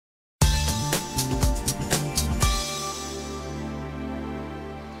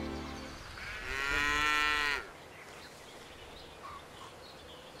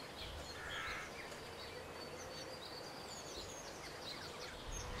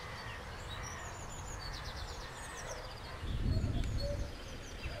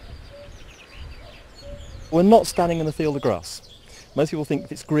We're not standing in the field of grass. Most people think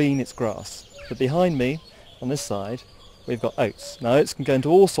if it's green, it's grass. But behind me, on this side, we've got oats. Now oats can go into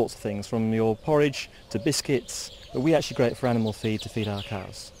all sorts of things, from your porridge to biscuits, but we actually grow it for animal feed to feed our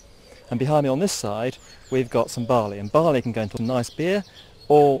cows. And behind me on this side, we've got some barley, and barley can go into nice beer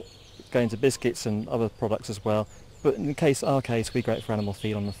or go into biscuits and other products as well. But in our case, we grow it for animal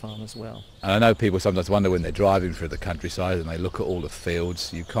feed on the farm as well. And I know people sometimes wonder when they're driving through the countryside and they look at all the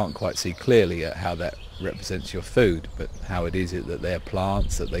fields, you can't quite see clearly at how that represents your food, but how it is that they're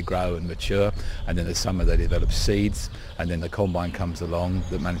plants that they grow and mature, and then the summer they develop seeds, and then the combine comes along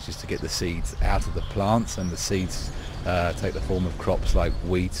that manages to get the seeds out of the plants, and the seeds take the form of crops like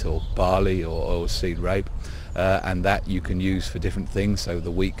wheat or barley or oilseed rape. And that you can use for different things. So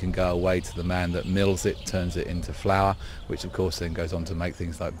the wheat can go away to the man that mills it, turns it into flour, which of course then goes on to make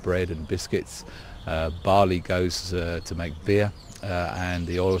things like bread and biscuits. Barley goes to make beer, and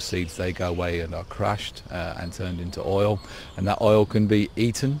the oil seeds, they go away and are crushed and turned into oil, and that oil can be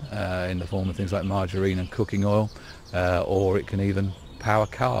eaten in the form of things like margarine and cooking oil, or it can even power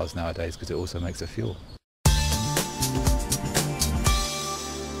cars nowadays because it also makes a fuel.